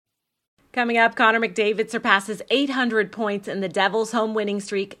Coming up, Connor McDavid surpasses 800 points and the Devils' home winning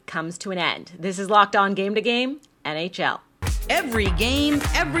streak comes to an end. This is Locked On Game to Game, NHL. Every game,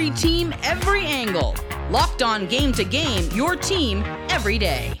 every team, every angle. Locked On Game to Game, your team every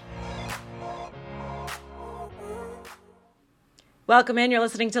day. Welcome in. You're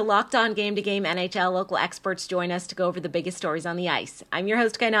listening to Locked On Game to Game NHL. Local experts join us to go over the biggest stories on the ice. I'm your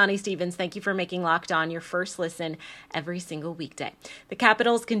host, Kainani Stevens. Thank you for making Locked On your first listen every single weekday. The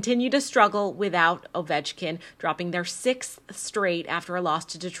Capitals continue to struggle without Ovechkin, dropping their sixth straight after a loss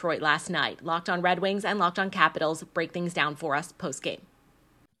to Detroit last night. Locked On Red Wings and Locked On Capitals break things down for us post-game.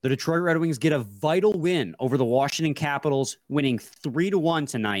 The Detroit Red Wings get a vital win over the Washington Capitals, winning 3-1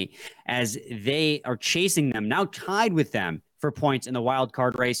 tonight as they are chasing them, now tied with them for points in the wild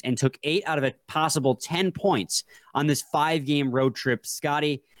card race, and took 8 out of a possible 10 points on this 5-game road trip.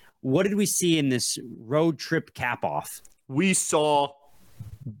 Scotty, what did we see in this road trip cap-off? We saw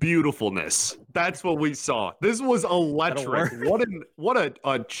beautifulness. That's what we saw. This was electric. What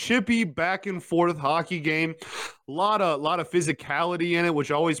a chippy back and forth hockey game. A lot of physicality in it,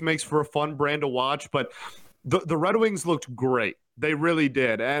 which always makes for a fun brand to watch. But the Red Wings looked great. They really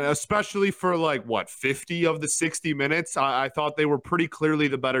did. And especially for 50 of the 60 minutes, I thought they were pretty clearly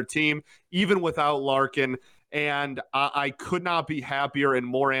the better team, even without Larkin. And I could not be happier and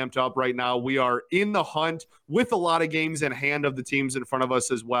more amped up right now. We are in the hunt with a lot of games in hand of the teams in front of us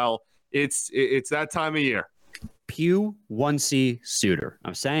as well. It's that time of year. Pew 1C Suter.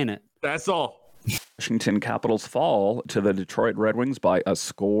 I'm saying it. That's all. Washington Capitals fall to the Detroit Red Wings by a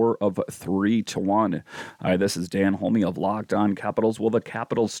score of 3-1. This is Dan Holme of Locked On Capitals. Well, the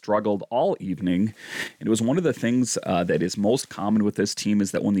Capitals struggled all evening. It was one of the things that is most common with this team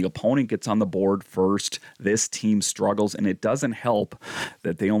is that when the opponent gets on the board first, this team struggles, and it doesn't help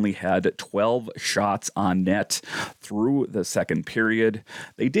that they only had 12 shots on net through the second period.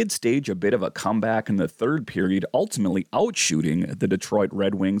 They did stage a bit of a comeback in the third period, ultimately outshooting the Detroit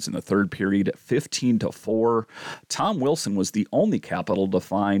Red Wings in the third period 15-4. Tom Wilson was the only Capital to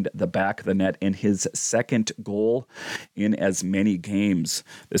find the back of the net in his second goal in as many games.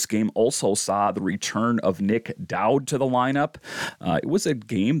 This game also saw the return of Nick Dowd to the lineup. It was a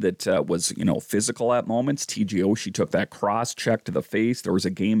game that was, physical at moments. TJ Oshie took that cross check to the face. There was a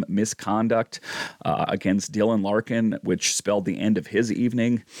game misconduct against Dylan Larkin, which spelled the end of his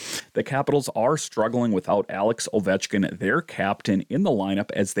evening. The Capitals are struggling without Alex Ovechkin, their captain, in the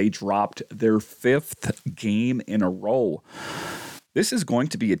lineup as they dropped their 5th game in a row. This is going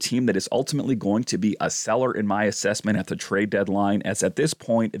to be a team that is ultimately going to be a seller in my assessment at the trade deadline, as at this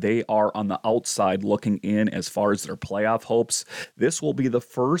point they are on the outside looking in as far as their playoff hopes. This will be the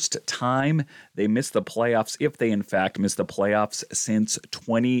first time they miss the playoffs, if they in fact miss the playoffs, since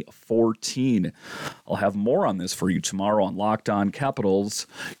 2014. I'll have more on this for you tomorrow on Locked On Capitals,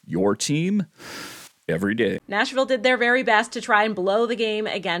 your team every day. Nashville did their very best to try and blow the game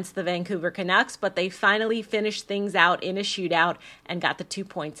against the Vancouver Canucks, but they finally finished things out in a shootout and got the 2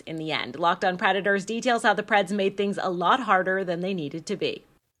 points in the end. Locked On Predators details how the Preds made things a lot harder than they needed to be.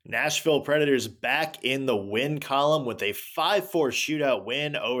 Nashville Predators back in the win column with a 5-4 shootout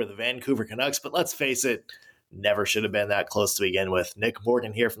win over the Vancouver Canucks, but let's face it, never should have been that close to begin with. Nick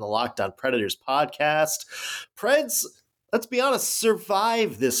Morgan here from the Locked On Predators podcast. Preds, let's be honest,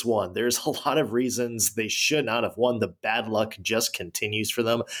 survive this one. There's a lot of reasons they should not have won. The bad luck just continues for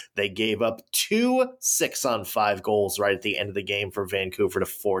them. They gave up 2 6-on-5 goals right at the end of the game for Vancouver to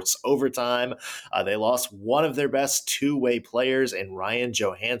force overtime. They lost one of their best two-way players in Ryan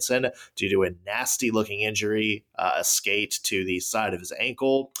Johansson due to a nasty-looking injury, a skate to the side of his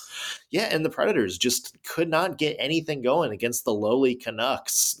ankle. Yeah, and the Predators just could not get anything going against the lowly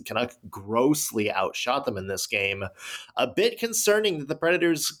Canucks. Canucks grossly outshot them in this game. A bit concerning that the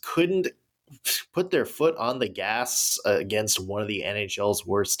Predators couldn't put their foot on the gas against one of the NHL's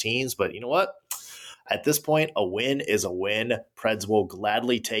worst teams. But you know what? At this point, a win is a win. Preds will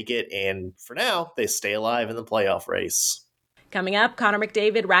gladly take it. And for now, they stay alive in the playoff race. Coming up, Connor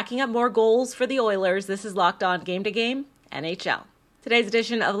McDavid racking up more goals for the Oilers. This is Locked On Game to Game, NHL. Today's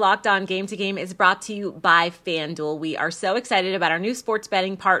edition of Locked On Game to Game is brought to you by FanDuel. We are so excited about our new sports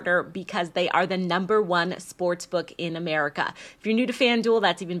betting partner because they are the #1 sports book in America. If you're new to FanDuel,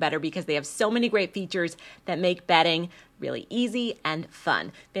 that's even better because they have so many great features that make betting really easy and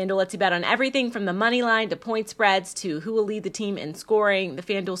fun. FanDuel lets you bet on everything from the money line to point spreads to who will lead the team in scoring. The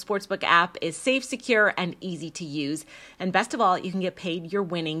FanDuel Sportsbook app is safe, secure, and easy to use. And best of all, you can get paid your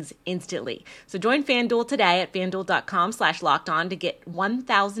winnings instantly. So join FanDuel today at FanDuel.com/lockedon to get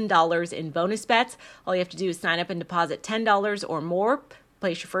 $1,000 in bonus bets. All you have to do is sign up and deposit $10 or more.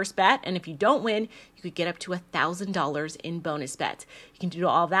 Place your first bet, and if you don't win, you could get up to $1,000 in bonus bets. You can do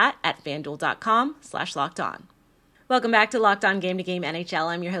all that at FanDuel.com/lockedon. Welcome back to Locked On Game to Game NHL.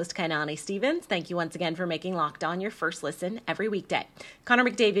 I'm your host, Kainani Stevens. Thank you once again for making Locked On your first listen every weekday. Connor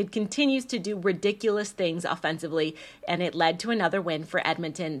McDavid continues to do ridiculous things offensively, and it led to another win for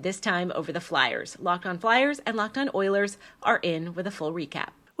Edmonton, this time over the Flyers. Locked On Flyers and Locked On Oilers are in with a full recap.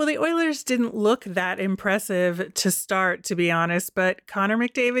 Well, the Oilers didn't look that impressive to start, to be honest, but Connor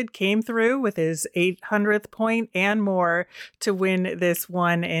McDavid came through with his 800th point and more to win this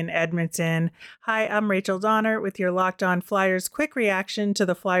one in Edmonton. Hi, I'm Rachel Donner with your Locked On Flyers quick reaction to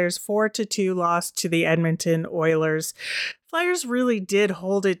the Flyers 4-2 loss to the Edmonton Oilers. Flyers really did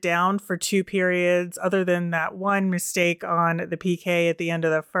hold it down for 2 periods, other than that one mistake on the PK at the end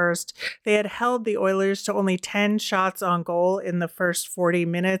of the first. They had held the Oilers to only 10 shots on goal in the first 40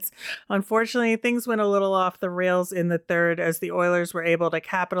 minutes. Unfortunately, things went a little off the rails in the third as the Oilers were able to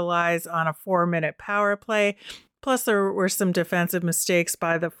capitalize on a 4-minute power play. Plus, there were some defensive mistakes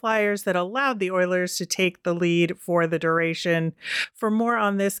by the Flyers that allowed the Oilers to take the lead for the duration. For more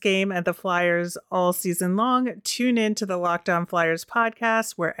on this game and the Flyers all season long, tune in to the Locked On Flyers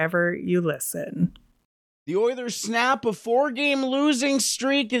podcast wherever you listen. The Oilers snap a 4-game losing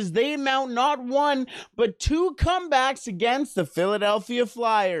streak as they mount not 1, but 2 comebacks against the Philadelphia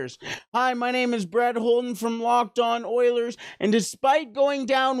Flyers. Hi, my name is Brett Holden from Locked On Oilers, and despite going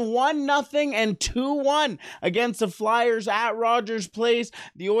down 1-0 and 2-1 against the Flyers at Rogers Place,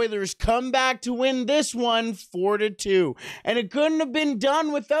 the Oilers come back to win this one 4-2. And it couldn't have been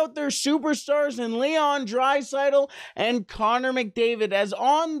done without their superstars in Leon Draisaitl and Connor McDavid, as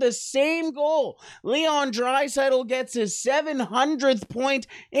on the same goal, Leon Draisaitl gets his 700th point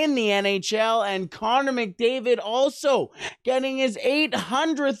in the NHL, and Connor McDavid also getting his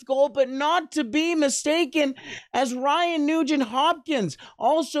 800th goal, but not to be mistaken, as Ryan Nugent-Hopkins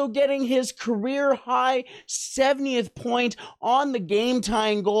also getting his career-high 70th point on the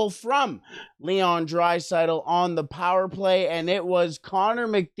game-tying goal from Leon Draisaitl on the power play, and it was Connor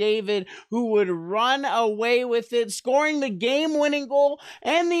McDavid who would run away with it, scoring the game-winning goal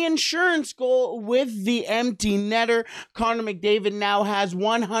and the insurance goal with the empty netter. Connor McDavid now has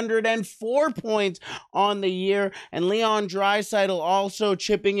 104 points on the year, and Leon Draisaitl also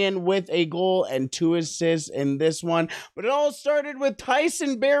chipping in with a goal and 2 assists in this one. But it all started with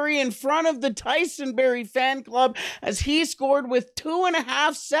Tyson Barrie in front of the Tyson Barrie fan club as he scored with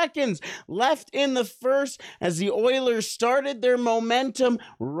 2.5 seconds left in the first, as the Oilers started their momentum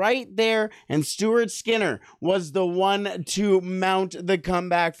right there, and Stuart Skinner was the one to mount the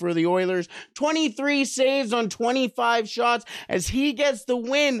comeback for the Oilers. 23 saves on 25 shots as he gets the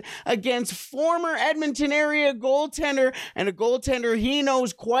win against former Edmonton area goaltender, and a goaltender he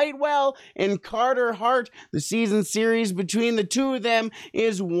knows quite well in Carter Hart. The season series between the two of them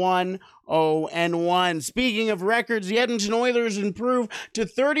is 1-0-1. Speaking of records, the Edmonton Oilers improved to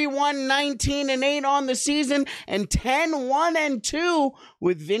 31-19-8 on the season and 10-1-2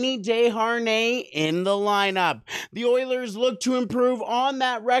 with Vinny Desharnais in the lineup. The Oilers look to improve on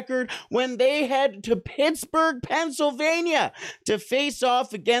that record when they head to Pittsburgh, Pennsylvania to face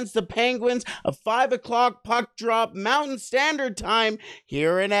off against the Penguins, a 5 o'clock puck drop Mountain Standard Time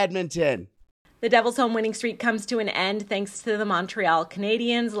here in Edmonton. The Devils' home winning streak comes to an end thanks to the Montreal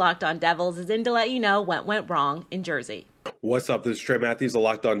Canadiens. Locked On Devils is in to let you know what went wrong in Jersey. What's up? This is Trey Matthews of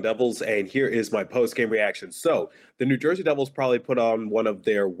Locked On Devils, and here is my post-game reaction. So, the New Jersey Devils probably put on one of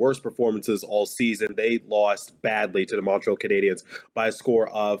their worst performances all season. They lost badly to the Montreal Canadiens by a score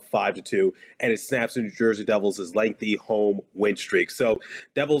of 5-2, and it snaps the New Jersey Devils' lengthy home win streak. So,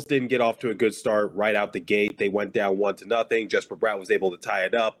 Devils didn't get off to a good start right out the gate. They went down 1-0. Jesper Bratt was able to tie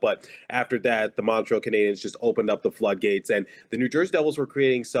it up, but after that, the Montreal Canadiens just opened up the floodgates, and the New Jersey Devils were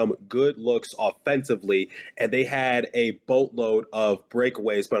creating some good looks offensively, and they had a boatload of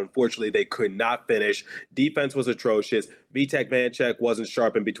breakaways, but unfortunately they could not finish. Defense was atrocious. Vitek Vanecek wasn't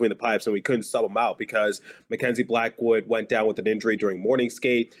sharp in between the pipes, and we couldn't sub him out because Mackenzie Blackwood went down with an injury during morning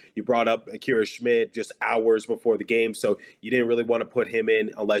skate. You brought up Akira Schmid just hours before the game, so you didn't really want to put him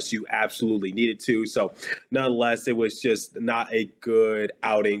in unless you absolutely needed to. So nonetheless, it was just not a good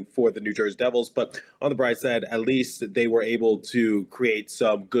outing for the New Jersey Devils. But on the bright side, at least they were able to create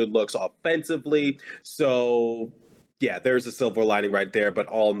some good looks offensively. So yeah, there's a silver lining right there, but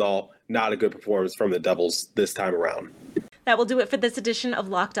all in all, not a good performance from the Devils this time around. That will do it for this edition of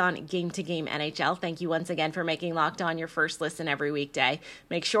Locked On Game to Game NHL. Thank you once again for making Locked On your first listen every weekday.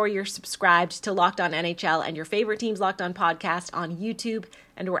 Make sure you're subscribed to Locked On NHL and your favorite team's Locked On podcast on YouTube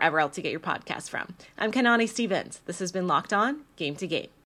and wherever else you get your podcasts from. I'm Kainani Stevens. This has been Locked On Game to Game.